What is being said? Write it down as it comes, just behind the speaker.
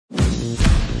Yo,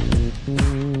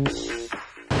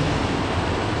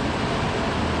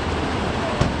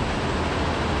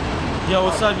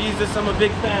 what's up, Yeezus? I'm a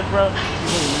big fan, bro.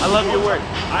 I love your work.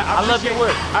 I love your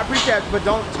work. I appreciate it, but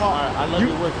don't talk. Right, I love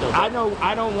your work, though. I know.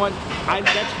 I don't want.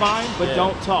 That's fine, but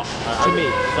don't talk to me.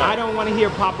 Sorry. I don't want to hear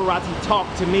paparazzi talk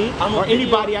to me or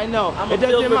anybody I know. I'm a It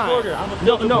doesn't field reporter. I'm a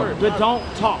field reporter. but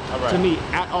don't talk to me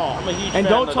at all. I'm a huge and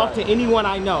fan don't of talk that. to anyone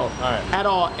I know at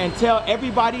all. And tell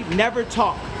everybody never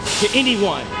talk to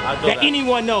anyone that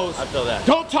anyone knows. I feel that.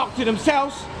 Don't talk to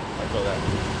themselves. I feel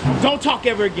that. Don't talk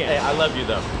ever again. Hey, I love you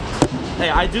though. Hey,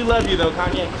 I do love you though,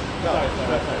 Kanye.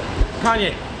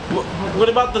 Kanye, what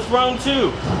about the Throne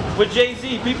 2 with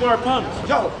Jay-Z? People are pumped.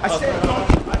 Yo, I said don't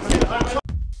talk.